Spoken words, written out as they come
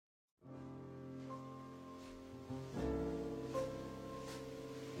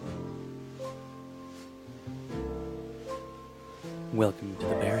Welcome to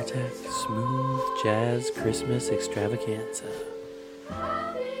the Baratech Smooth Jazz Christmas Extravaganza.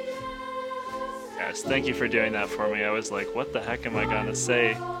 Yes, thank you for doing that for me. I was like, what the heck am I gonna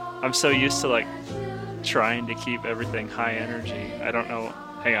say? I'm so used to trying to keep everything high energy. I don't know.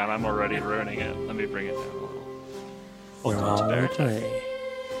 Hang on, I'm already ruining it. Let me bring it down a little. Where Welcome to all we Baratech. play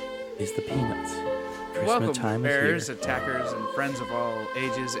is the Peanuts. Christmas Welcome, time bears, is here. attackers, and friends of all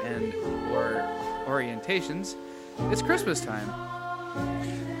ages and or orientations. It's Christmas time.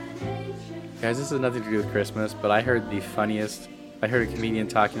 Guys, this has nothing to do with Christmas, but I heard a comedian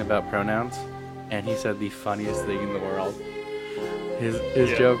talking about pronouns, and he said the funniest thing in the world.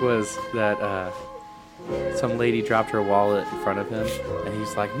 His joke was that some lady dropped her wallet in front of him, and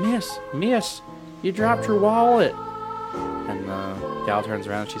he's like, Miss, you dropped your wallet. And the gal turns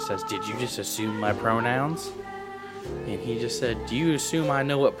around and she says, did you just assume my pronouns? And he just said, do you assume I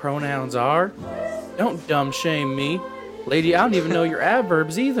know what pronouns are? Don't dumb shame me. Lady, I don't even know your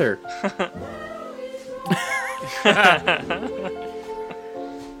adverbs either.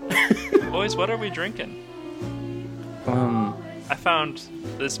 Boys, what are we drinking? I found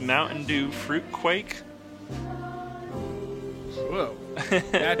this Mountain Dew Fruit Quake. Whoa.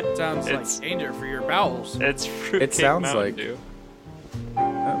 That sounds like It's- danger for your bowels. It's fruit It cake sounds Mountain like- Dew.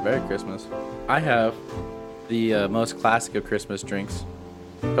 Oh, Merry Christmas. I have the most classic of Christmas drinks,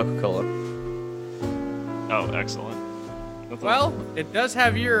 Coca-Cola. Oh, excellent. That's Well, it does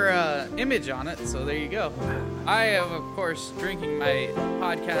have your image on it, so there you go. I am, of course, drinking my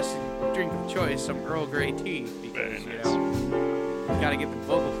podcast drink of choice, some Earl Grey tea, Very because, nice. gotta get the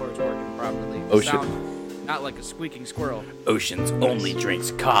vocal cords working properly. Oh, shit. Sound not like a squeaking squirrel. Oceans only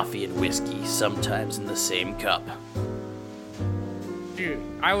drinks coffee and whiskey, sometimes in the same cup. Dude,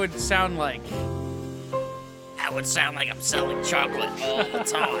 I would sound like I'm selling chocolate all the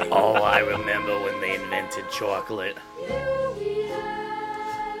time. Oh, I remember when they invented chocolate.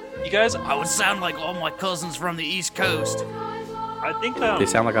 You guys, I would sound like all my cousins from the East Coast. I think They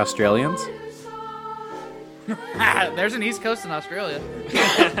sound like Australians. there's an East Coast in Australia.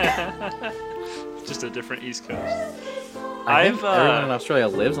 just a different East Coast. I think I've everyone in Australia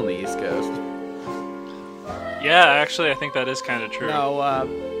lives on the East Coast. yeah, actually, I think that is kind of true. No,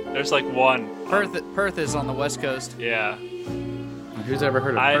 There's like one. Perth is on the West Coast. Yeah. Who's ever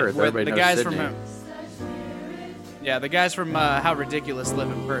heard of I- Perth? Where Everybody the knows guys Sydney. the guys from How Ridiculous live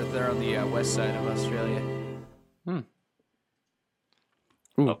in Perth. They're on the west side of Australia.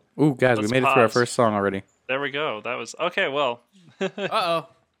 Ooh, guys, we Let's made it through our pause. first song already. There we go. That was okay. Well, Uh-oh.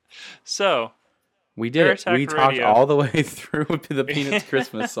 so We did it. Baratech We talked Radio. all the way through to the Peanuts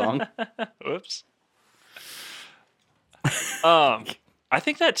Christmas song. whoops. I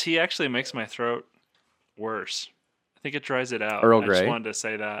think that tea actually makes my throat worse. I think it dries it out. Earl I just Grey? wanted to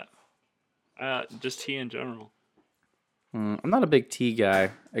say that. Just tea in general. I'm not a big tea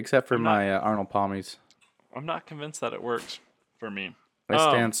guy, except for I'm not- my Arnold Palmies. I'm not convinced that it works for me. I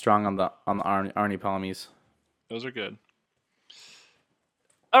stand strong on the Arnie Palmies. Those are good.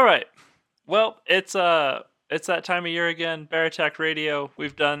 All right. Well, it's that time of year again. Baratech Radio.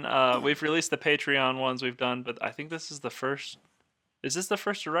 We've done. We've released the Patreon ones we've done, but I think this is the first. Is this the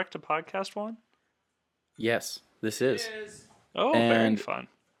first direct to podcast one? Yes, this is. Oh, very And- fun.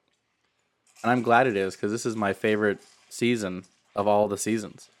 And I'm glad it is, because this is my favorite season of all the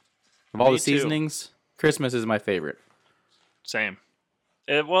seasons. Of all Me the too. seasonings, Christmas is my favorite. Same.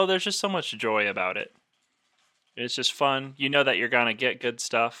 Well, there's just so much joy about it. It's just fun. You know that you're gonna get good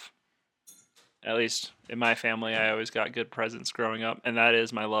stuff. At least in my family, I always got good presents growing up, and that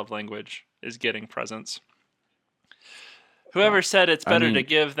is my love language, is getting presents. Whoever said it's better to mean-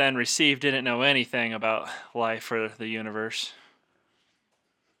 give than receive didn't know anything about life or the universe.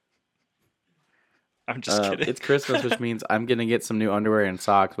 I'm just kidding. It's Christmas, which means I'm going to get some new underwear and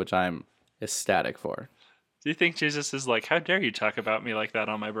socks, which I'm ecstatic for. Do you think Jesus is like, how dare you talk about me like that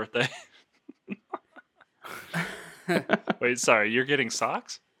on my birthday? Wait, sorry, you're getting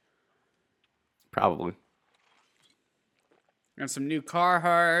socks? Probably. And some new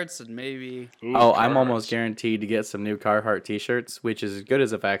Carhartts and maybe... Ooh, Oh, I'm Carhartts. almost guaranteed to get some new Carhartt t-shirts, which is as good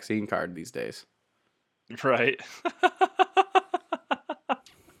as a vaccine card these days. Right.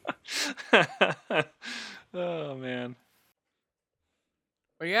 Oh, man.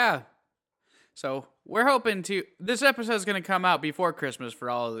 But yeah. So we're hoping to... This episode is going to come out before Christmas for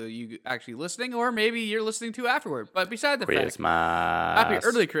all of you actually listening, or maybe you're listening to afterward. But beside the fact... Christmas. Happy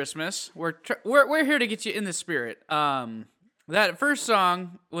early Christmas. We're here to get you in the spirit. That first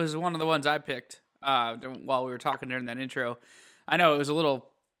song was one of the ones I picked while we were talking during that intro. I know it was a little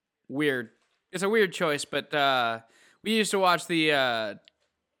weird. It's a weird choice, but we used to watch the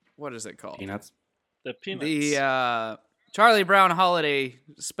what is it called? Peanuts. The Peanuts. The Charlie Brown holiday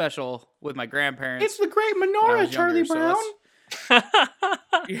special with my grandparents. It's the Great when I Menorah, was Charlie younger, Brown.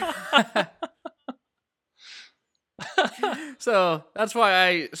 So that's why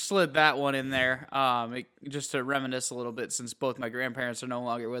I slid that one in there, just to reminisce a little bit since both my grandparents are no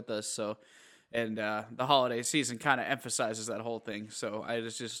longer with us. So, and the holiday season kind of emphasizes that whole thing. So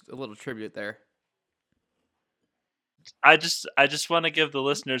just a little tribute there. I just want to give the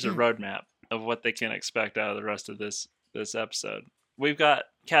listeners a roadmap of what they can expect out of the rest of this episode. We've got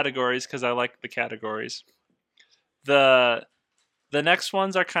categories because I like the categories. The next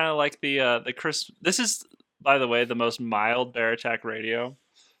ones are kind of like the Christmas. This is, by the way, the most mild Bear Attack Radio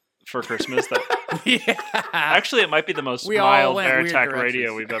for Christmas. That Yeah. actually, it might be the most We all mild went Bear weird Attack directions.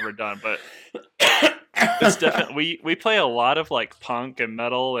 Radio we've ever done. But it's definitely we play a lot of like punk and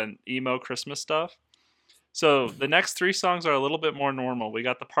metal and emo Christmas stuff. So the next 3 songs are a little bit more normal. We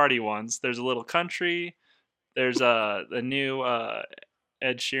got the party ones. There's a little country. There's the new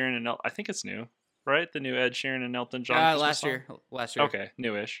Ed Sheeran and I think it's new, right? The new Ed Sheeran and Elton John. Christmas Last song? year. Last year. Okay,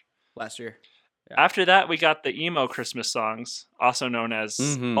 newish. Last year. After that, we got the emo Christmas songs, also known as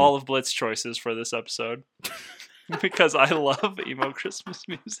all of Blitz choices for this episode, because I love emo Christmas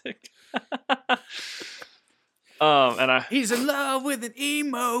music. He's in love with an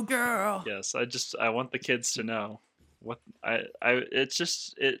emo girl. Yes, I want the kids to know what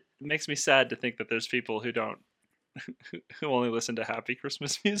it makes me sad to think that there's people who don't who only listen to happy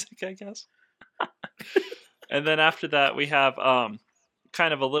Christmas music, I guess. And then after that, we have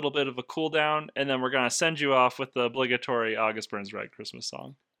kind of a little bit of a cool down, and then we're gonna send you off with the obligatory August Burns Red Christmas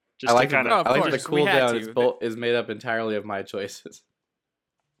song. Just I like to kind Oh, of of I like the course, we cool had down to. is made up entirely of my choices.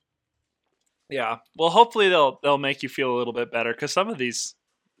 yeah. Well, hopefully they'll make you feel a little bit better because some of these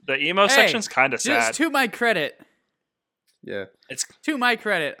the emo Hey, section's kind of Just sad. to my credit, Yeah.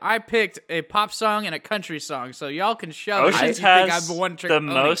 I picked a pop song and a country song, so y'all can shove it. Oceans if you think has I'm a one-trick the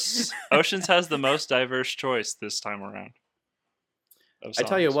pony. most. Oceans has the most diverse choice this time around. of I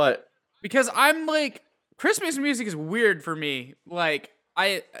tell you songs. what, Because I'm like, Christmas music is weird for me. Like,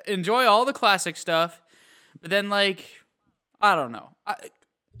 I enjoy all the classic stuff, but then like, I don't know.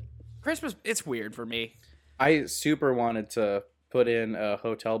 Christmas, it's weird for me. I super wanted to put in a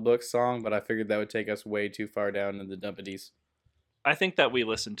Hotel Book song, but I figured that would take us way too far down in the dumpities. I think that we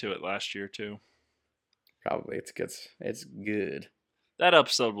listened to it last year too. Probably it's good. It's good. That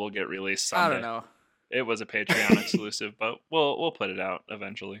episode will get released Sunday. I don't know. It was a Patreon exclusive, but we'll put it out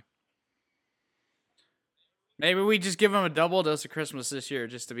eventually. Maybe we just give them a double dose of Christmas this year,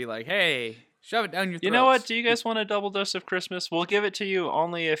 just to be like, hey, shove it down your throats. You know what? Do you guys want a double dose of Christmas? We'll give it to you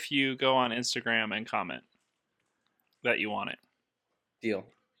only if you go on Instagram and comment that you want it. Deal.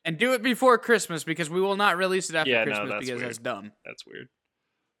 And do it before Christmas because we will not release it after Yeah, no, Christmas that's because weird. that's dumb. That's weird.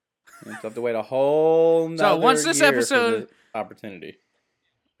 You have to wait a whole nother once this year for episode- the opportunity.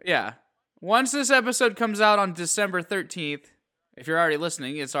 Yeah. Once this episode comes out on December 13th, if you're already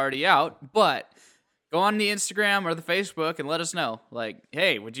listening, it's already out. But go on the Instagram or the Facebook and let us know. Like,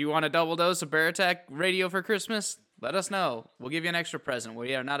 hey, would you want a double dose of Bear Attack Radio for Christmas? Let us know. We'll give you an extra present.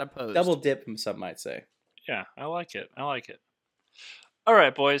 We are not opposed. Double dip, some might say. Yeah, I like it. I like it. All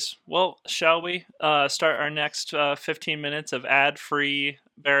right, boys. Well, shall we start our next 15 minutes of ad-free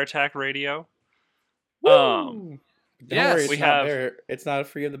Bear Attack Radio? Don't yes, worry, it's we not have- bear. It's not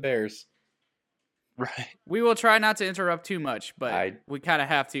free of the bears. Right. We will try not to interrupt too much, but I- we kind of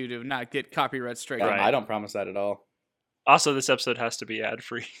have to not get copyright straight. Right. I don't promise that at all. Also, this episode has to be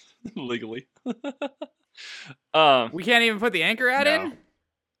ad-free legally. We can't even put the Anchor ad No. in?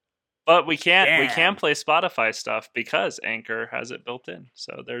 But we can Damn. play Spotify stuff because Anchor has it built in.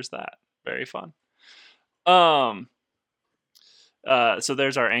 So there's that. Very fun. So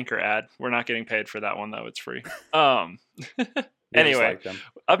there's our Anchor ad. We're not getting paid for that one though. It's free. We just Anyway, like them.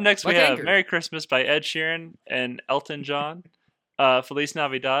 up next we Like have Anchor. Merry Christmas by Ed Sheeran and Elton John. Feliz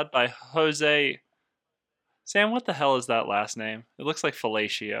Navidad by Jose. Sam, what the hell is that last name? It looks like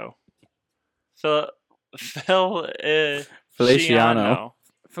Fellatio. Feliciano.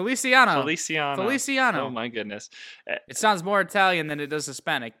 Feliciano. Feliciano. Feliciano. Oh my goodness. It sounds more Italian than it does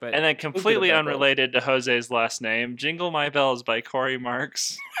Hispanic, but And then completely about those. unrelated to Jose's last name, Jingle My Bells by Corey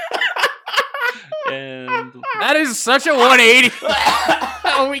Marks. And that is such a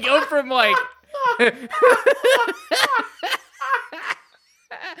 180. We go from like.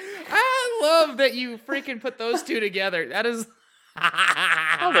 I love that you freaking put those two together. That is.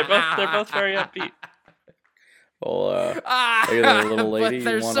 oh, they're both very upbeat. Well, look at that little lady. But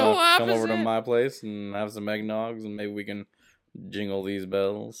they're You want so to come over to opposite. my place and have some eggnogs and maybe we can jingle these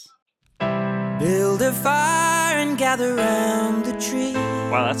bells? Build a fire and gather round the tree.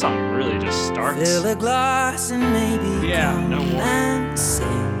 Wow, that song really just starts. Fill a glass and maybe come no more. and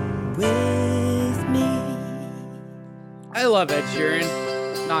sing with me. I love Ed Sheeran.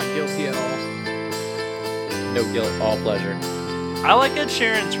 Not guilty at all. No guilt, all pleasure. I like Ed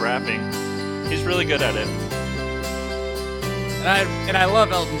Sheeran's rapping. He's really good at it. And I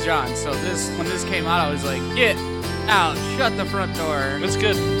love Elton John. So when this came out, I was like, get out, shut the front door. It's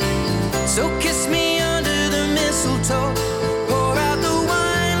good. So kiss me under the mistletoe. Pour out the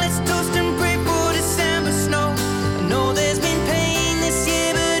wine, let's toast and pray for December snow. I know there's been pain this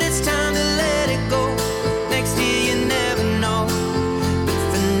year, but it's time to let it go. Next year you never know. But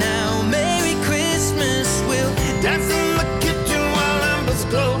for now, Merry Christmas. We'll dance in the kitchen while embers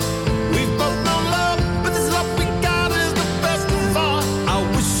glow. We've both known love, but this love we got is the best of all. I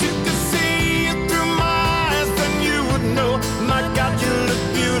wish you could see it through my eyes, then you would know. My God, you look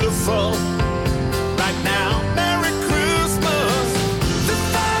beautiful. Right now, Merry Christmas. The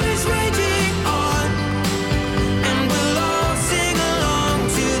fight is raging on, and we'll all sing along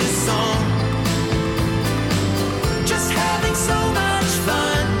to the song. Just having so much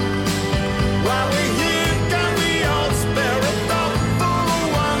fun. While we're here, can we all spare a thought for the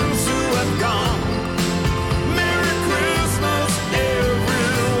ones who have gone? Merry Christmas,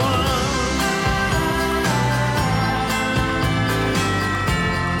 everyone.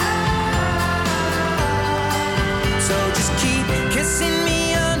 So just keep kissing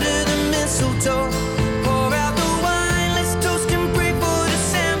me under the mistletoe. Pour out the wine, let's toast and pray for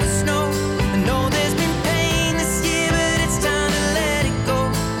December snow. I know there's been pain this year, but it's time to let it go.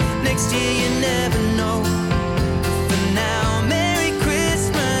 Next year you never know. For now, Merry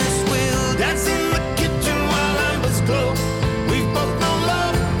Christmas. We'll dance in the kitchen while embers glow. We've both known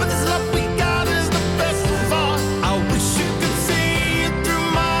love, but this love we got is the best of all. I wish you could see it through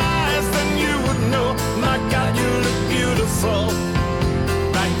my eyes, then you would know. My God, you look beautiful.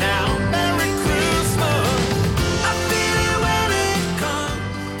 Right now, Merry Christmas. I feel it when it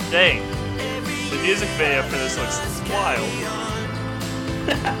comes. Dang. The music video for this looks wild.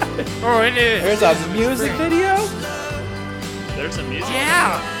 Oh, it is. There's a music video? There's a music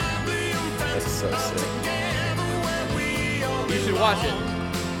Yeah. That's so sick. You should watch it.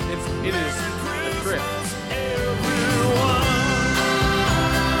 It is a trip.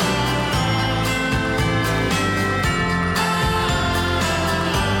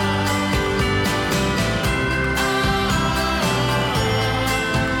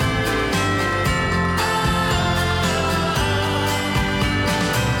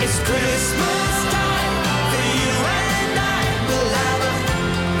 It's Christmas time for you and I. We'll have a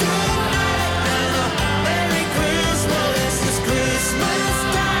good night and a Merry Christmas. It's Christmas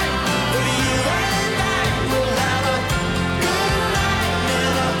time for you and I. We'll have a good night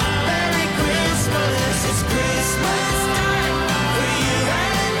and a Merry Christmas. It's Christmas time for you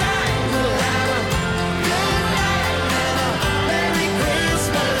and I. We'll have a good night and a Merry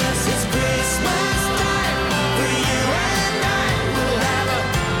Christmas. It's Christmas time for you and I. We'll have a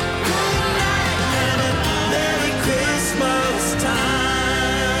good night and a Merry Christmas time.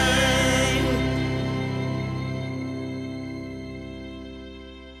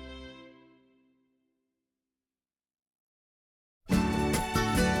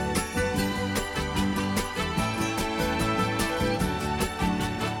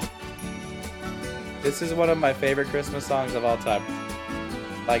 This is one of my favorite Christmas songs of all time.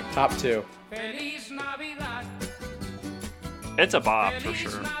 Like, top 2. It's a bop for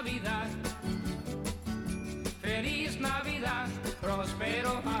sure.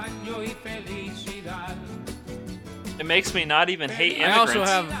 It makes me not even hate I immigrants. also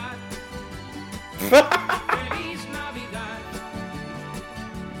have.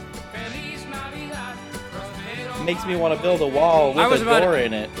 Makes me want to build a wall I was with a about door to-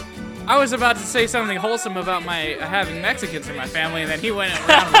 in it. I was about to say something wholesome about my having Mexicans in my family, and then he went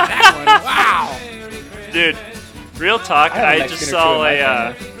around with that one. Wow. Dude, real talk, I have a I Mexican just or two saw in my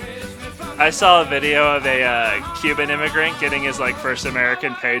a family. I saw a video of a Cuban immigrant getting his like first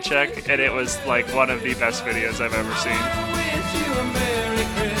American paycheck, and it was like one of the best videos I've ever seen.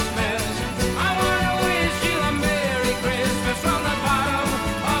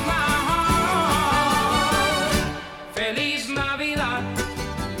 Feliz Navidad,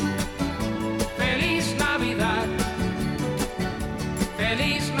 Feliz Navidad,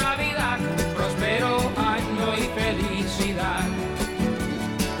 Feliz Navidad, próspero año y felicidad.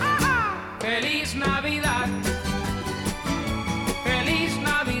 Feliz Navidad, Feliz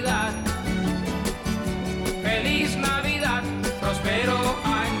Navidad, Feliz Navidad.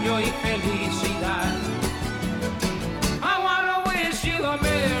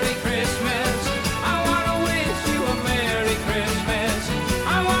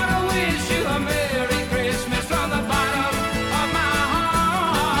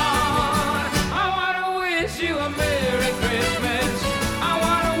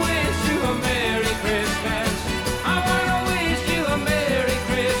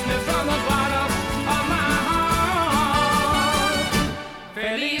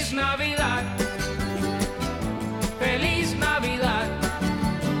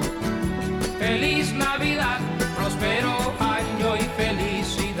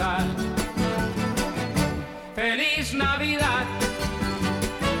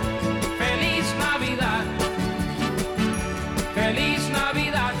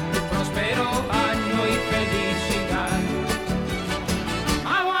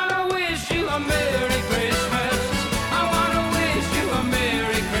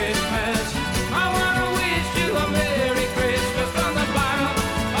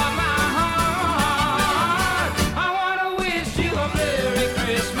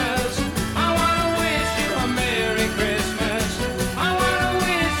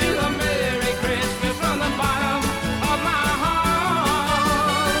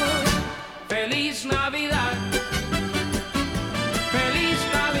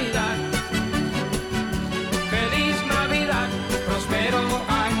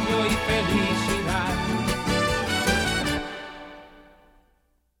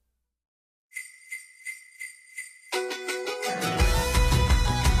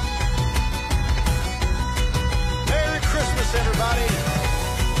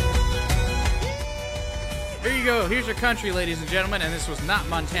 here's your country, ladies and gentlemen, and this was not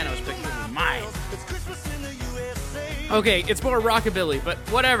Montano's pick, this was mine. Okay, it's more rockabilly, but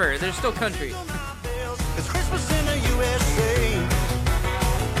whatever, there's still country. It's Christmas in the USA.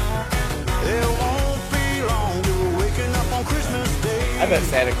 It won't be long till we're waking up on Christmas Day. I bet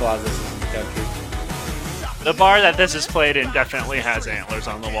Santa Claus this is in the country. The bar that this is played in definitely has antlers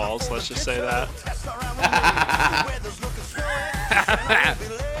on the walls. Let's just say that.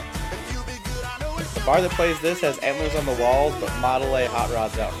 The bar that plays this has antlers on the walls, but Model A hot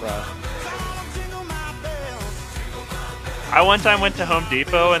rods out front. I one time went to Home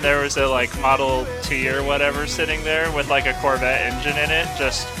Depot and there was a like Model T or whatever sitting there with like a Corvette engine in it,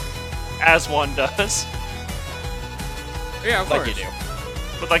 just as one does, Yeah, of Like course. you do.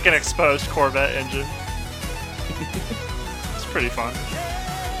 with like an exposed Corvette engine. It's pretty fun.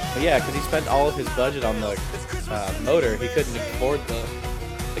 But yeah, because he spent all of his budget on the motor. He couldn't afford the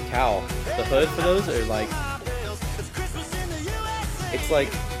cowl. The hood for those are like, it's like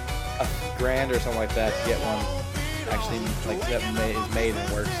 $1,000 or something like that to get one actually like that is made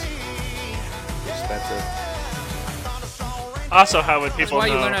and works. Expensive. Also, how would That's people why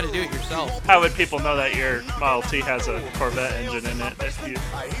you know? learn how to do it yourself. How would people know that your Model T has a Corvette engine in it if you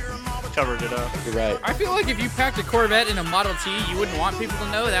covered it up? You're right. I feel like if you packed a Corvette in a Model T, you wouldn't want people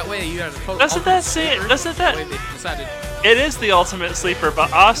to know. That way you have a total. Doesn't that ultimate say- sleeper, doesn't that- the way they decided. It is the ultimate sleeper,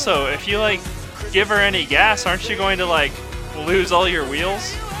 but also if you like give her any gas, aren't you going to like lose all your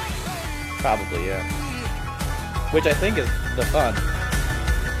wheels? Probably, yeah. Which I think is the fun.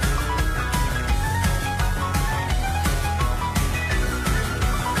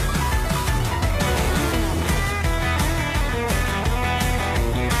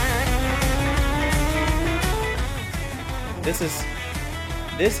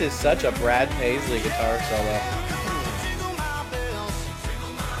 This is such a Brad Paisley guitar solo.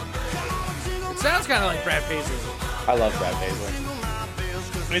 It sounds kind of like Brad Paisley. I love Brad Paisley.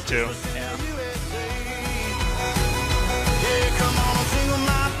 Me too. Yeah, come on, jingle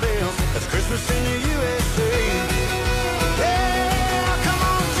my bells. It's Christmas in the USA. Yeah, come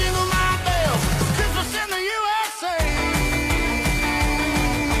on, jingle my bells. It's Christmas in the USA.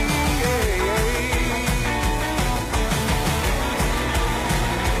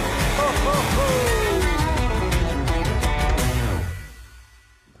 Ho, ho, ho.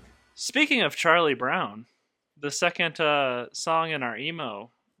 Speaking of Charlie Brown, the second song in our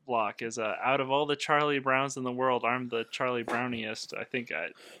emo block is out of all the Charlie Browns in the world, I'm the Charlie Browniest. I think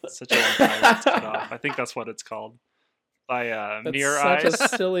it's such a long title to cut off. I think that's what it's called. By Mirror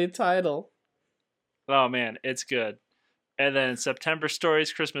Eyes. silly title. Oh man, it's good. And then September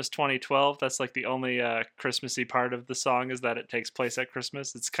Stories, Christmas 2012. That's like the only Christmassy part of the song is that it takes place at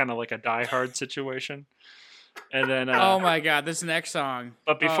Christmas. It's kind of like a Die Hard situation. And then, Oh my God, this next song.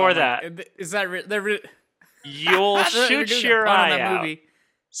 but before Oh my- that, is that You'll They're Shoot doing a Your pun on Eye that Out. movie.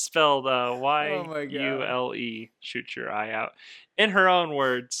 Spelled Oh my God. YULE, shoot your eye out. In her own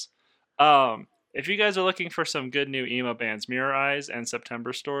words, if you guys are looking for some good new emo bands, Mirror Eyes and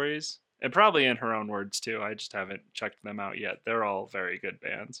September Stories, and probably in her own words too, I just haven't checked them out yet. They're all very good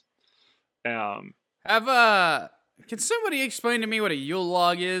bands. Can somebody explain to me what a Yule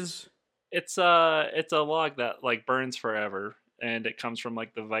log is? It's a log that like burns forever, and it comes from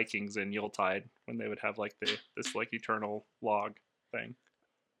like the Vikings in Yuletide when they would have like this like eternal log thing.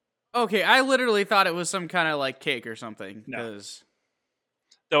 Okay, I literally thought it was some kind of like cake or something. No. 'Cause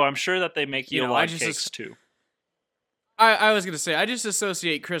Though I'm sure that they make You Yule know, I log just cakes too. I was gonna say I just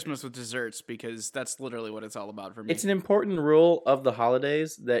associate Christmas with desserts because that's literally what it's all about for me. It's an important rule of the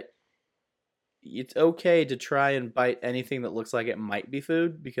holidays that it's okay to try and bite anything that looks like it might be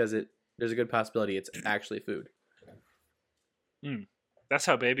food because there's a good possibility it's actually food. That's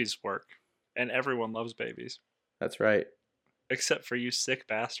how babies work, and everyone loves babies. That's right. Except for you sick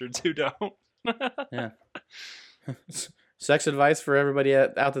bastards who don't. Yeah. Sex advice for everybody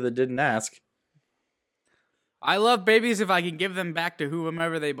out there that didn't ask. I love babies if I can give them back to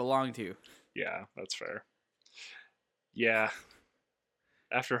whomever they belong to. Yeah, that's fair. Yeah.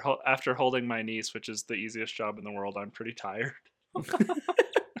 After holding my niece, which is the easiest job in the world, I'm pretty tired.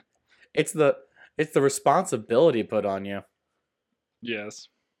 It's the responsibility put on you. Yes.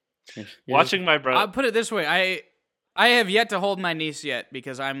 You're Watching my I'll brother. put it this way: I have yet to hold my niece yet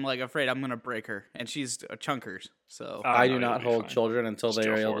because I'm like afraid I'm gonna break her, and she's a chunkers. So I no, do not you'll be hold fine. children until they Just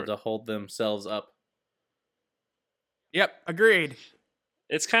are go for able it. to hold themselves up. yep, agreed.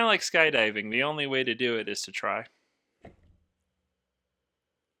 It's kind of like skydiving. The only way to do it is to try.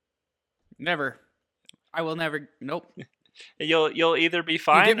 Never. I will never. Nope. You'll either be You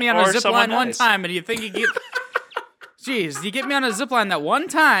fine get me on a or zip someone line one dies. time, and you think you get. Jeez, you get me on a zip line that one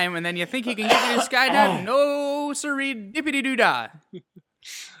time, and then you think you can get me to skydive? No, siree, dippity doo dah.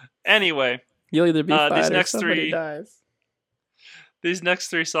 Anyway, You'll either be these fine or next somebody three- dies. these next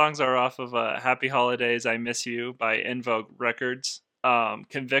three songs are off of Happy Holidays, I Miss You by In Vogue Records.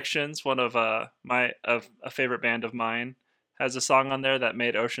 Convictions, one of a favorite band of mine, has a song on there that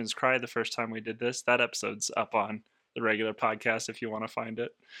made Oceans cry the first time we did this. That episode's up on the regular podcast if you want to find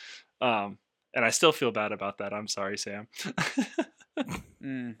it. And I still feel bad about that. I'm sorry, Sam.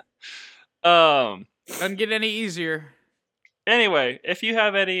 Doesn't get any easier. Anyway, if you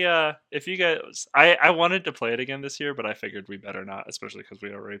have any, if you guys, I wanted to play it again this year, but I figured we better not, especially because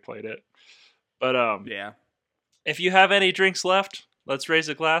we already played it. But Yeah. if you have any drinks left, let's raise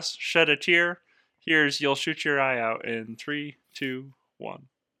a glass, shed a tear. Here's You'll Shoot Your Eye Out in 3, 2, 1.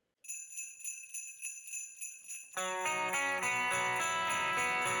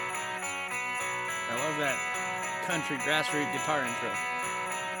 I love that country grassroots guitar intro.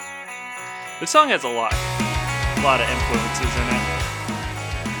 This song has a lot of influences in it.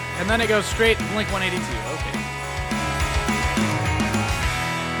 And then it goes straight Blink 182. Okay.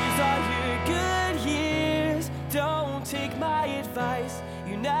 These are your good years. Don't take my advice.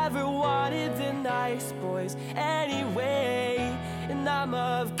 You never wanted the nice boys anyway. And I'm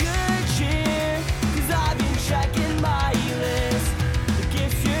of good cheer, 'cause I've been checking my list. The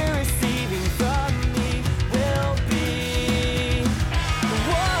gifts you're receiving from me will be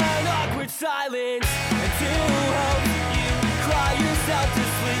one awkward silence and two hope you cry yourself to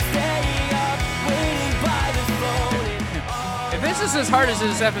sleep. Stay up, waiting by the phone. If this is as hard as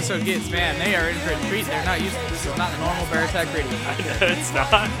this episode gets, man, they are in for a treat. They're not used to this. Is not the normal Baratech radio. It's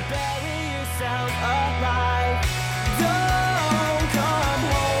not. Bury yourself alive. Don't come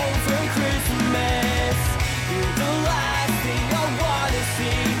home for Christmas. You're the last thing I wanna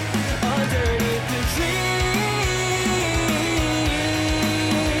see underneath the tree.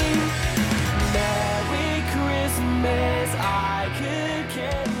 Merry Christmas, I could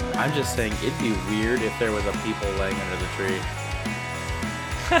care less. I'm just saying, it'd be weird if there was a people laying under the tree.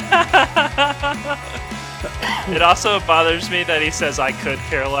 It also bothers me that he says I could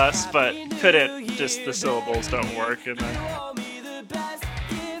care less, but couldn't, just the syllables don't work. And then,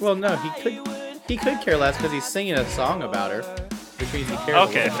 Well, no, he could care less because he's singing a song about her, which means he cares. a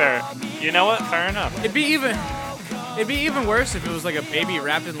okay, little. fair. You know what? Fair enough. It'd be even worse if it was like a baby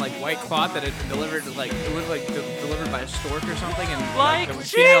wrapped in like white cloth that had been delivered like it looked like delivered by a stork or something, and Like the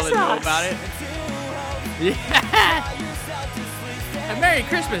female didn't know Jesus! about it. Yeah. And Merry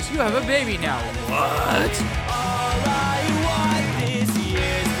Christmas! You have a baby now. What? All I want this year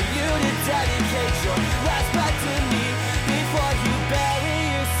is for you to dedicate your last breath to me before you bury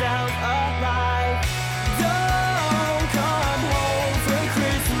yourself alive. Don't come home for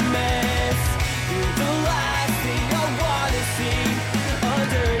Christmas. You're the last thing I wanna see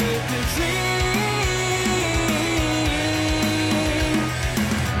underneath the tree.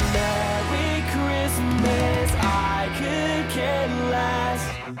 Merry Christmas, I could care less.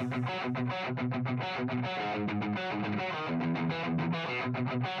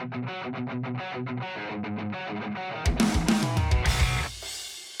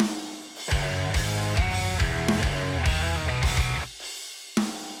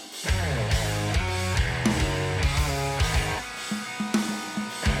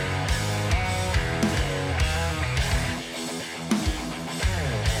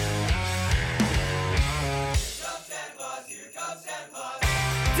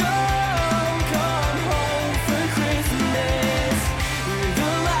 Don't come home for Christmas. You're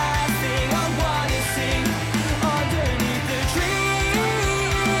the last thing I wanna see underneath the tree.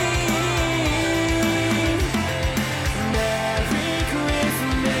 Merry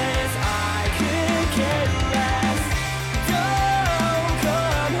Christmas, I could care less. Don't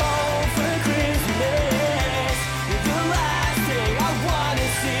come home for Christmas. You're the last thing I wanna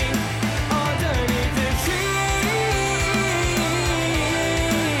see underneath the tree.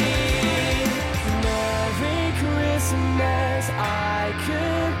 Merry Christmas, I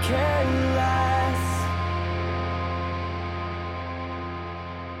could care less.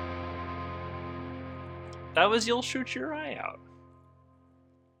 That was You'll Shoot Your Eye Out.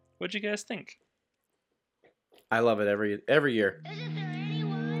 What'd you guys think? I love it every year. Isn't there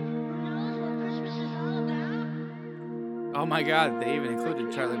anyone who knows what Christmas is all about? Oh my God! They even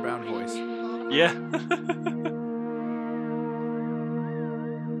included Charlie Brown voice. Yeah.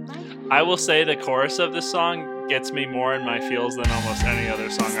 I will say the chorus of this song gets me more in my feels than almost any other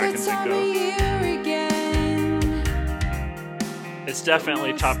song I can think of. It's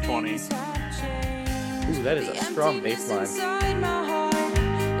definitely top 20. Ooh, that is a strong bass line.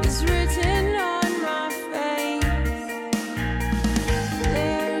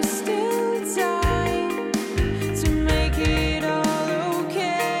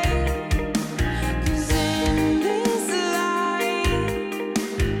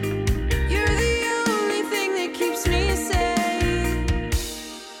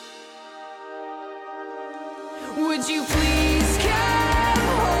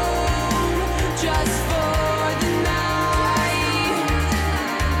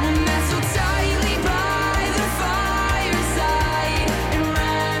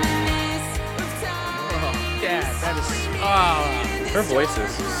 Her voice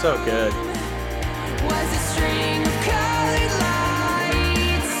is so good. Was a string of colored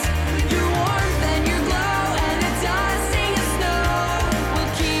lights. Your warmth and your glow and the dusting of snow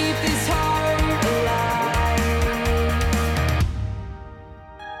will keep this heart alive.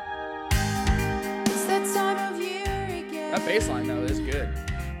 It's that time of year again. That bass line though is good.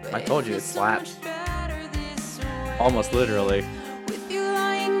 I told you it slaps. Better this way. Almost literally. With you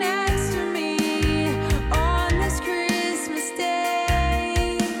lying next to me on this Christmas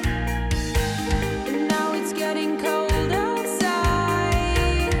day. And now it's getting cold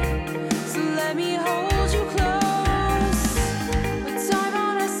outside, so let me hold you close. With time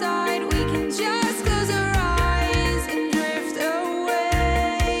on our side, we can just close our eyes and drift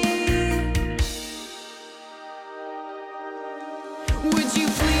away. Would you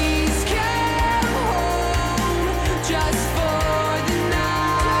please come home just for the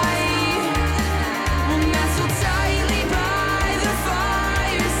night? We'll nestle tightly by the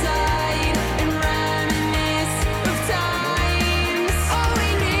fireside and reminisce of times. All we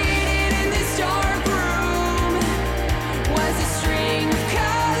needed in this dark room was a string of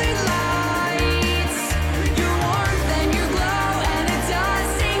colored lights. Your warmth and your glow and a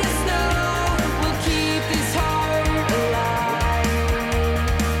dusting of snow will keep this heart alive.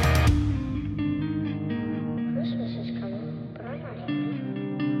 Christmas is coming, but I'm not happy.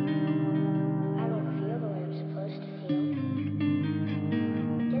 I don't feel the way I'm supposed to feel.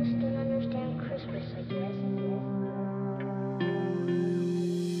 Just don't understand Christmas, I guess.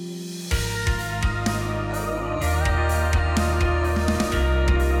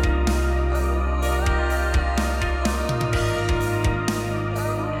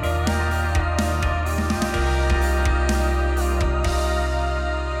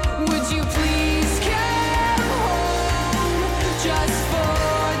 Would you please come home just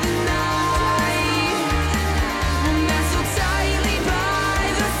for the night? We'll nestle tightly by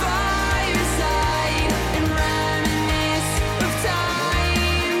the fireside and reminisce of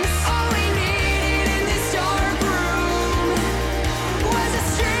times. All we needed in this dark room was a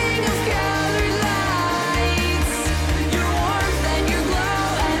string of colored lights. Your warmth and your glow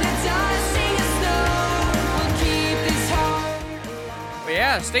and a dusting of snow will keep this heart alive. But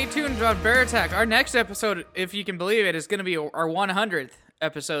yeah, stay tuned on Bear Attack. Our next episode, if you can believe it, is going to be our 100th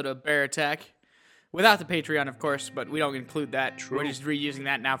episode of Bear Attack. Without the Patreon, of course, but we don't include that. We're just reusing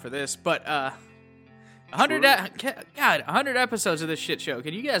that now for this. But 100 100 episodes of this shit show.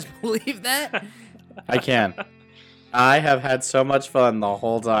 Can you guys believe that? I can. I have had so much fun the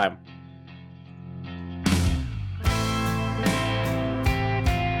whole time.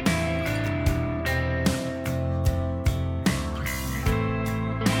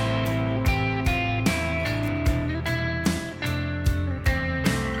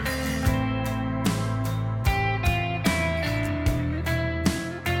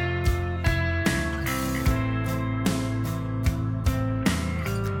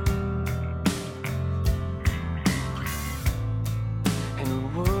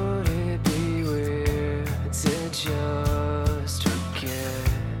 And would it be weird to just forget?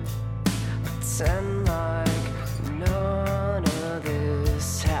 Pretend like none of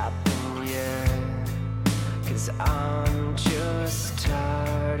this happened yet. 'Cause I'm just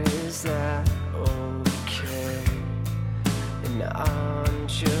tired, is that okay? And I'm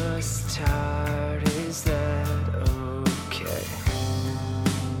just tired, is that okay?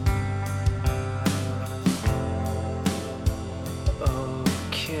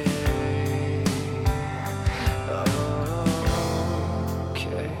 Okay.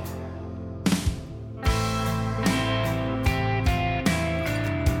 Okay.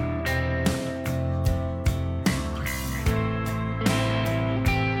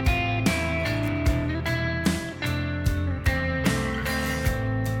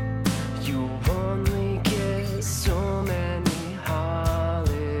 You only get so many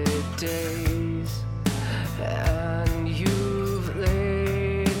holidays, and you've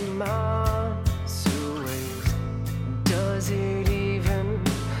laid months to waste. Does it even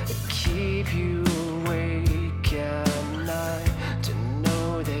keep you awake at night to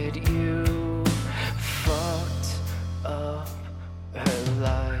know that you fucked up her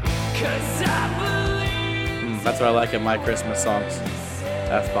life? 'Cause I believe That's what I like in my Christmas songs.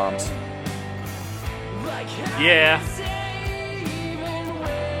 F-bombs. Yeah.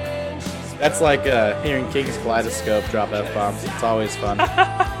 That's like hearing King's Kaleidoscope drop F-bombs. It's always fun.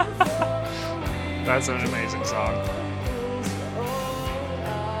 That's an amazing song.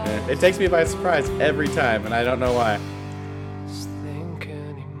 Yeah, it takes me by surprise every time, and I don't know why. think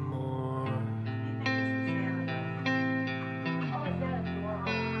anymore.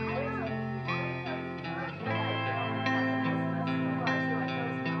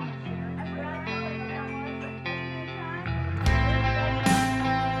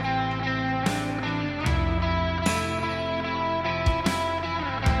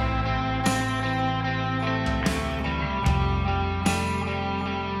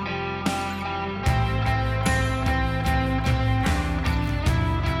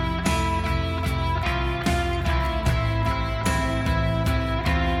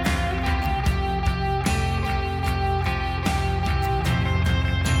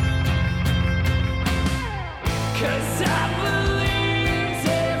 'Cause I believed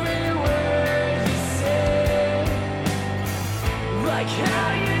every word you said. Like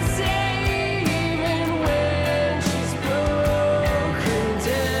how you say even when she's broken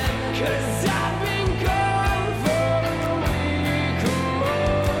down. 'Cause I've been gone for a week or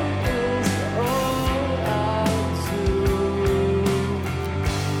more. Is all I'll do.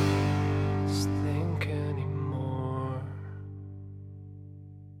 Just think anymore.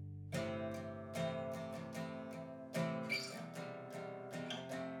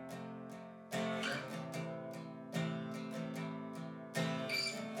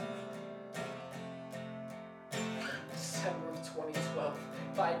 December of 2012.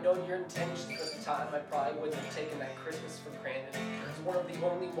 If I had known your intentions at the time, I probably wouldn't have taken that Christmas for granted. It was one of the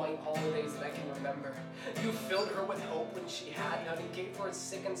only white holidays that I can remember. You filled her with hope when she had none, and gave her a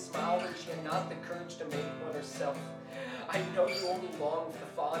sickened smile when she had not the courage to make one herself. I know you only long for the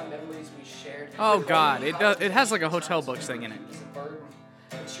fond memories we shared. Oh, with God, only it does- it has, like, a times hotel books thing in it. was a burden,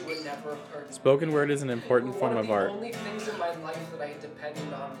 but you would never have heard. Spoken word is an important form of art. One of the only things in my life that I had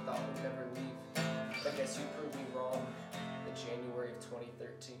depended on and thought would never leave. But I guess you proved me wrong in January of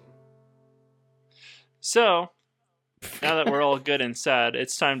 2013. So, now that we're all good and sad,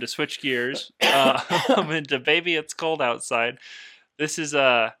 it's time to switch gears into Baby It's Cold Outside. This is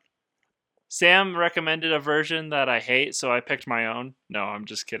Sam recommended a version that I hate, so I picked my own. No, I'm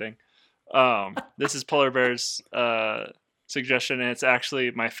just kidding. This is Polar Bear's suggestion, and it's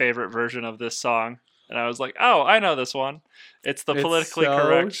actually my favorite version of this song. And I was like, oh, I know this one. It's the politically so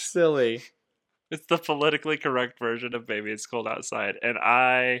correct. silly. It's the politically correct version of Baby It's Cold Outside, and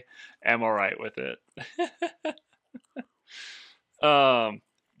I am alright with it.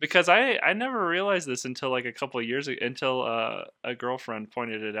 Because I never realized this until like a couple of years ago, until a girlfriend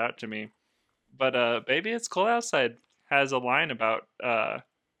pointed it out to me. But Baby It's Cold Outside has a line about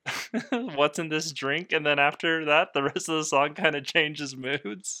what's in this drink, and then after that, the rest of the song kind of changes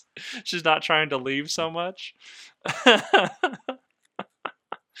moods. She's not trying to leave so much.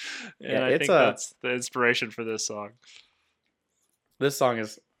 And I think that's the inspiration for this song. This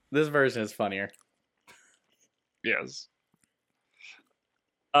version is funnier. Yes.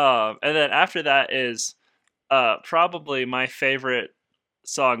 And then after that is probably my favorite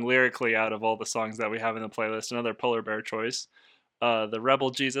song lyrically out of all the songs that we have in the playlist. Another Polar Bear choice. The Rebel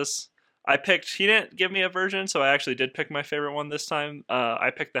Jesus. He didn't give me a version, so I actually did pick my favorite one this time.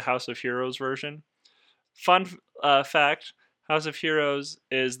 I picked the House of Heroes version. Fun fact, House of Heroes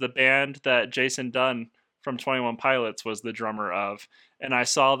is the band that Jason Dunn from 21 Pilots was the drummer of. And I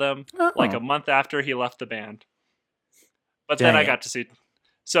saw them like a month after he left the band. But then I got to see...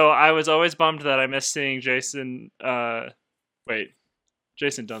 So I was always bummed that I missed seeing Jason Dunn's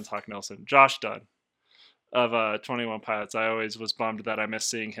Hawk Nelson. Josh Dunn of 21 Pilots. I always was bummed that I missed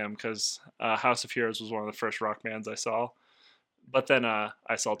seeing him because House of Heroes was one of the first rock bands I saw. But then I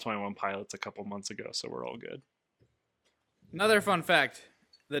saw 21 Pilots a couple months ago, so we're all good. Another fun fact.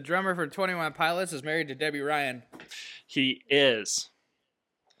 The drummer for 21 Pilots is married to Debbie Ryan. He is.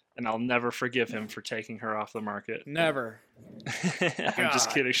 And I'll never forgive him for taking her off the market. Never. I'm just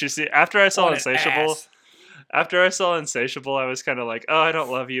kidding. After I saw Insatiable, I was kind of like, oh, I don't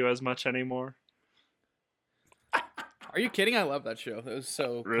love you as much anymore. Are you kidding? I love that show. It was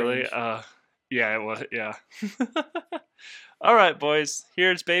so really. cringe. Yeah, it was. Yeah. All right, boys.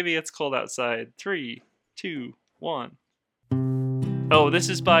 Here's Baby It's Cold Outside. 3, 2, 1. Oh, this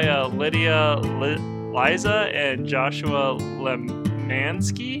is by Lydia Liza and Joshua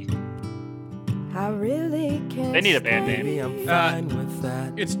Lemansky. I really can't. They need a band name. Baby, I'm fine with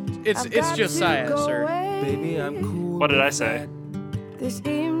that. It's Josiah, sir. Baby, I'm cool. What did with I say? that. This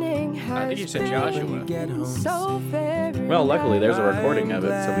evening I think you said Joshua. Get home so very Well, luckily there's a recording of it,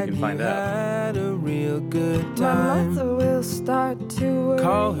 so we can find out. Had a real good My time. mother will start to worry,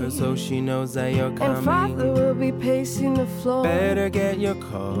 Call her so she knows that you're and father coming. will be pacing the floor. Better get your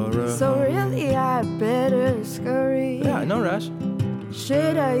car. So really, I better scurry. Yeah, no rush.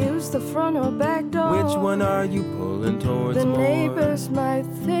 Should I use the front or back door? Which one are you pulling towards The more? neighbors might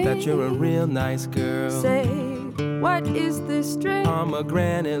think That you're a real nice girl. Say, what is this drink?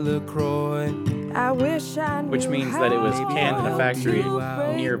 Pomegranate LaCroix. I wish I knew. Which means that it was canned in a factory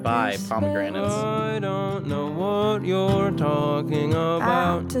nearby pomegranates. I don't know what you're talking Out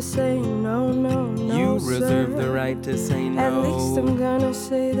about. to say no, no, no. You reserve sir. the right to say no. At least I'm gonna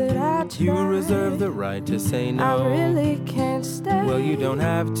say that I tried. You reserve the right to say no. I really can't stay. Well, you don't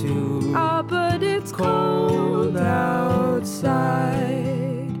have to. Oh, but it's cold outside.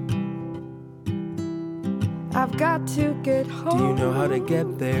 I've got to get home. Do you know how to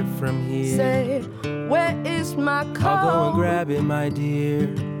get there from here? Say, Where is my coat? I'll go and grab it, my dear.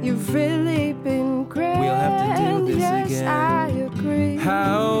 You've really been great. We'll have to do this yes, again. I agree.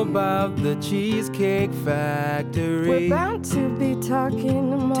 How about the Cheesecake Factory? We're bound to be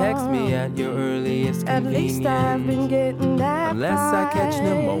talking tomorrow. Text me at your earliest At convenience. least I've been getting that Unless I catch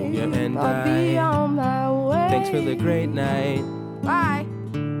pneumonia and I'll be die. on my way. Thanks for the great night. Bye.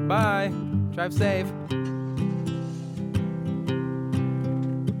 Bye. Drive safe.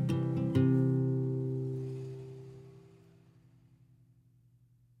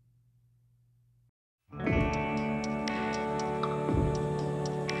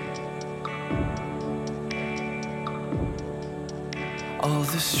 All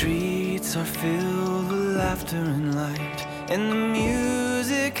the streets are filled with laughter and light, and the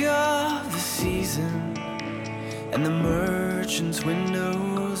music of the season, and the merchants'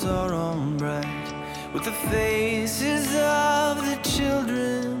 windows are all bright with the faces of the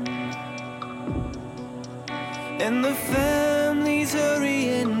children, and the families hurry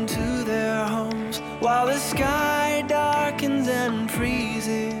into their homes while the sky darkens and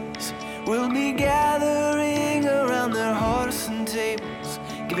freezes. We'll be gathering around their hearths and tables,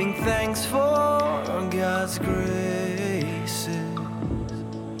 giving thanks for God's graces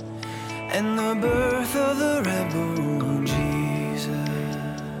and the birth of the rebel Jesus.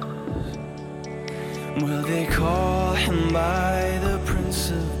 Well, they call him by the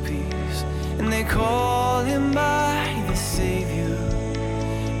Prince of Peace, and they call him by the Savior,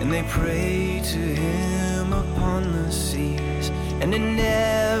 and they pray to him upon the seas and in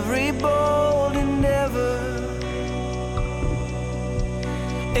every bold endeavor.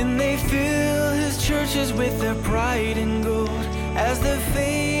 And they fill his churches with their pride and gold as their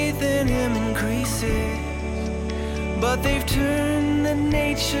faith in him increases. But they've turned the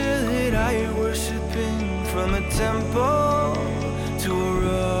nature that I worship in from a temple to a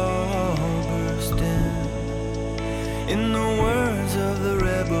robber's den. In the words of the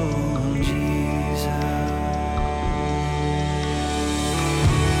rebel Jesus.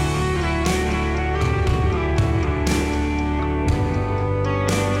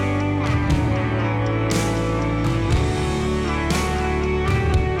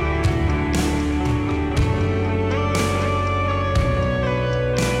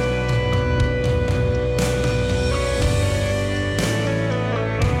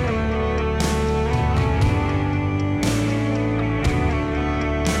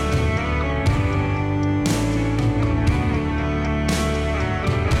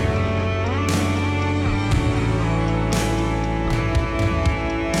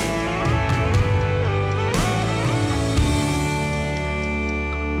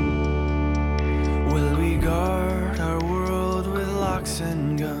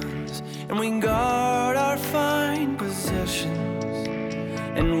 And guns, and we guard our fine possessions.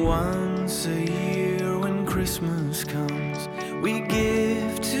 And once a year when Christmas comes, we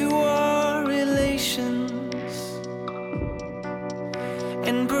give to our relations.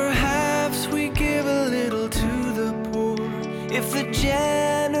 And perhaps we give a little to the poor if the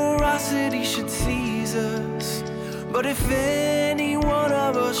generosity should seize us. But if any one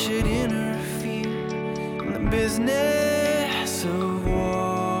of us should interfere in the business of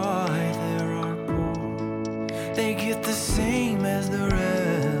why there are poor, they get the same as the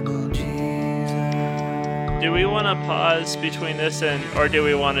rebel Jesus. Do we want to pause between this and, or do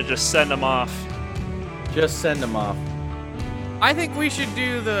we want to just send them off? Just send them off. I think we should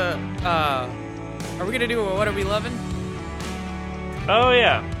do the. Are we gonna do a What Are We Loving? Oh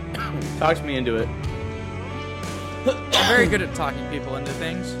yeah. Talks me into it. I'm very good at talking people into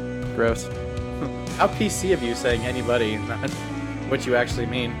things. Gross. How PC of you saying anybody, not what you actually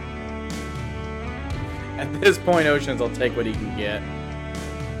mean. At this point, Oceans will take what he can get.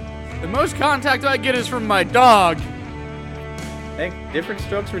 The most contact I get is from my dog. Hey, different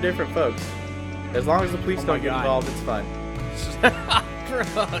strokes for different folks. As long as the police Oh my don't get God. involved, it's fine.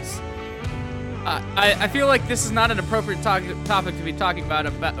 Gross. I feel like this is not an appropriate topic to be talking about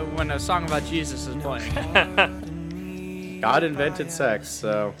when a song about Jesus is playing. God invented sex,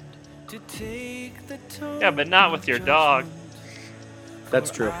 so Yeah, but not with your dog.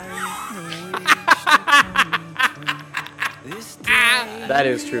 that's true. That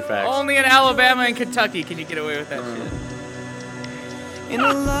is true fact. Only in Alabama and Kentucky can you get away with that shit. In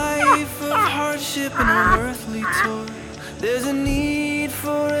a life of hardship and unearthly toil, there's a need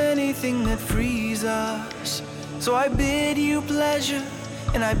for anything that frees us. So I bid you pleasure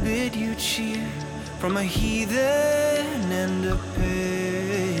and I bid you cheer from a heathen and a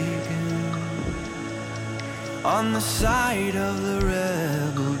pagan on the side of the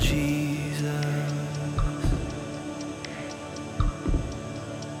rebel Jesus.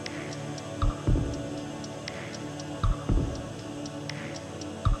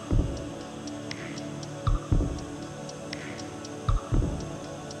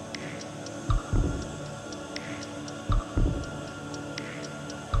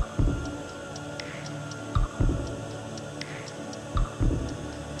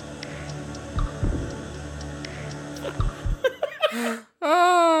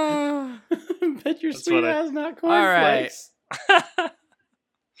 Your That's sweet what I- ass, not All right. cornflakes.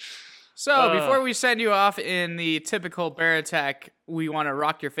 So before we send you off in the typical Bear Attack, we want to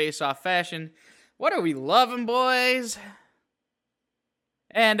rock your face off fashion. What are we loving, boys?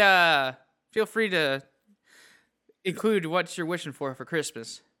 And feel free to include what you're wishing for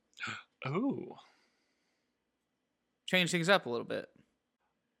Christmas. Ooh. Change things up a little bit.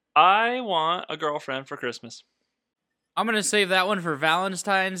 I want a girlfriend for Christmas. I'm going to save that one for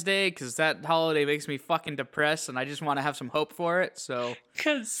Valentine's Day because that holiday makes me fucking depressed and I just want to have some hope for it. So,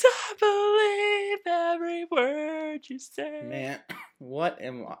 'Cause I believe every word you say. Man, what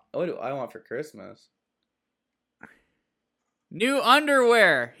do I want for Christmas? new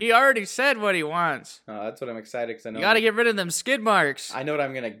underwear. He already said what he wants. Oh, that's what I'm excited because I know. You got to get rid of them skid marks. I know what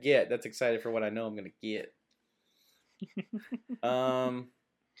I'm gonna get. That's excited for what I know I'm gonna get.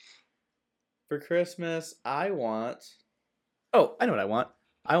 For Christmas, I want. Oh, I know what I want.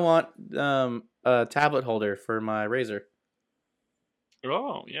 I want a tablet holder for my Razor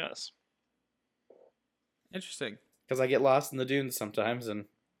Oh, yes. Interesting. because I get lost in the dunes sometimes, and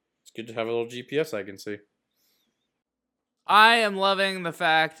it's good to have a little GPS I can see. I am loving the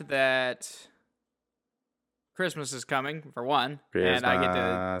fact that Christmas is coming, for one, and I get to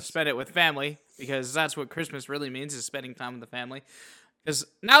Christmas. spend it with family, because that's what Christmas really means, is spending time with the family. Because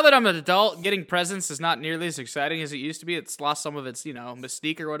now that I'm an adult, getting presents is not nearly as exciting as it used to be. It's lost some of its,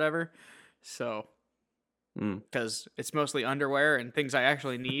 mystique or whatever. So, because it's mostly underwear and things I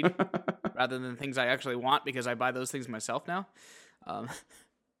actually need, rather than things I actually want, because I buy those things myself now.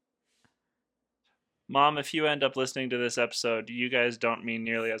 Mom, if you end up listening to this episode, you guys don't mean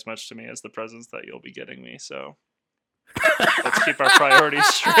nearly as much to me as the presents that you'll be getting me, so let's keep our priorities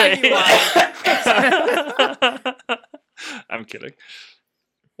straight. I'm kidding.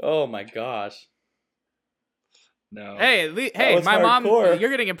 Oh my gosh. No. Hey, was my mom. hardcore. You're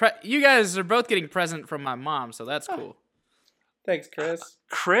getting you guys are both getting present from my mom, so that's cool. Thanks, Chris.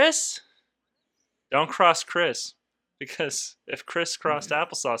 Chris? Don't cross Chris. Because if Chris crossed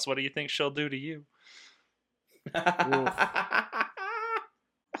applesauce, what do you think she'll do to you?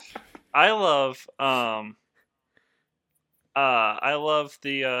 I love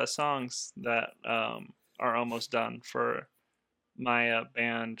the songs that are almost done for my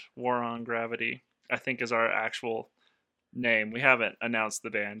band War on Gravity. I think is our actual name. We haven't announced the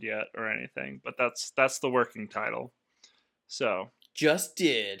band yet or anything, but that's the working title. So Just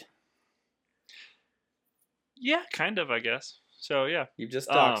did. yeah, kind of, I guess. So yeah, You just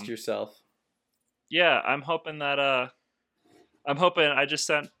doxed yourself. yeah. I'm hoping that I just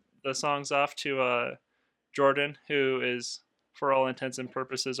sent the songs off to Jordan, who is for all intents and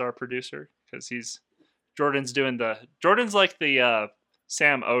purposes our producer, because Jordan's like the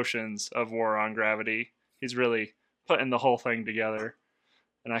Sam Oceans of War on Gravity. He's really putting the whole thing together,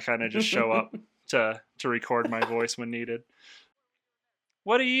 and I kind of just show up to record my voice when needed.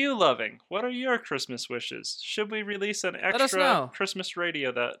 What are you loving? What are your Christmas wishes? Should we release an us extra know. Christmas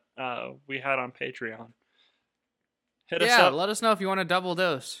radio that we had on Patreon? Hit us Yeah, up. let us know if you want a double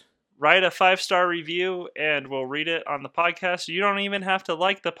dose. Write a 5-star review, and we'll read it on the podcast. You don't even have to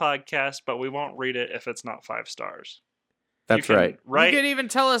like the podcast, but we won't read it if it's not 5 stars. That's You can right. You could even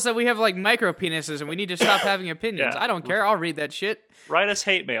tell us that we have like micro penises and we need to stop having opinions. Yeah. I don't care. I'll read that shit. Write us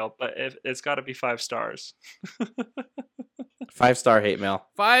hate mail, but it's got to be 5 stars. 5-star hate mail.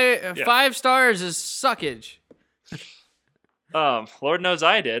 5 stars is suckage. Lord knows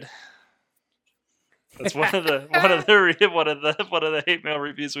I did. That's one of the hate mail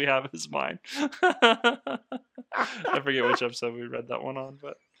reviews we have is mine. I forget which episode we read that one on,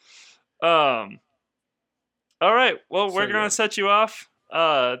 but all right. Well, we're gonna set you off.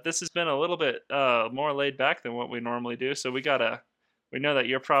 This has been a little bit more laid back than what we normally do, so we know that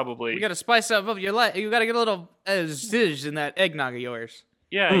you're probably We got to spice up your life. You got to get a little zhuzh in that eggnog of yours.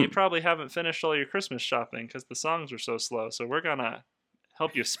 Yeah, you probably haven't finished all your Christmas shopping because the songs are so slow. So we're gonna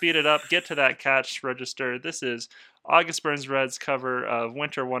help you speed it up, get to that cash register. This is August Burns Red's cover of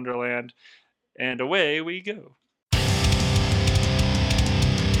Winter Wonderland, and away we go.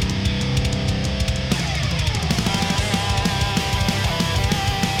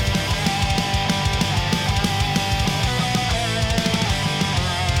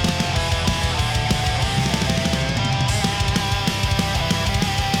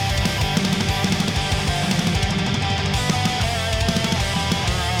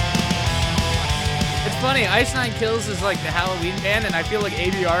 Funny, Ice Nine Kills is like the Halloween band, and I feel like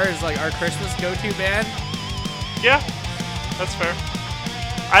ABR is like our Christmas go-to band. Yeah, that's fair.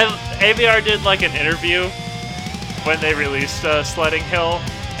 ABR did like an interview when they released Sledding Hill,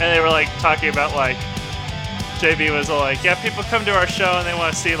 and they were like talking about like JB was all like, yeah, people come to our show and they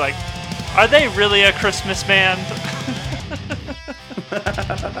want to see like Are they really a Christmas band?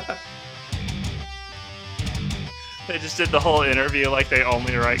 They just did the whole interview like they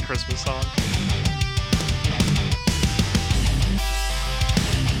only write Christmas songs.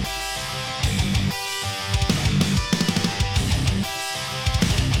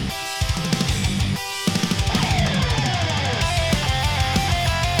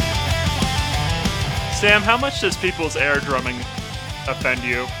 Sam, how much does people's air drumming offend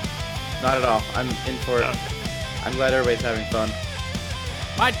you? Not at all. I'm in for it. I'm glad everybody's having fun.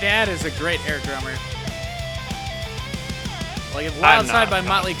 My dad is a great air drummer. Like if Wild Side by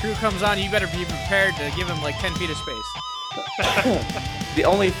Motley Crue comes on, you better be prepared to give him like 10 feet of space. The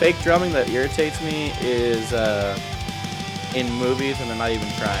only fake drumming that irritates me is in movies, and they're not even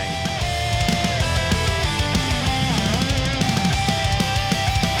trying.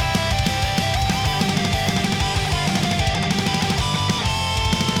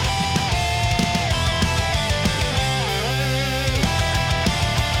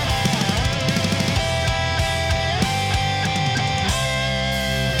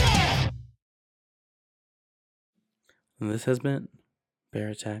 And this has been Bear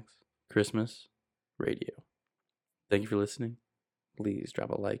Attacks Christmas Radio. Thank you for listening. Please drop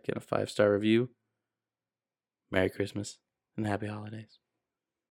a like and a 5-star review. Merry Christmas and Happy Holidays.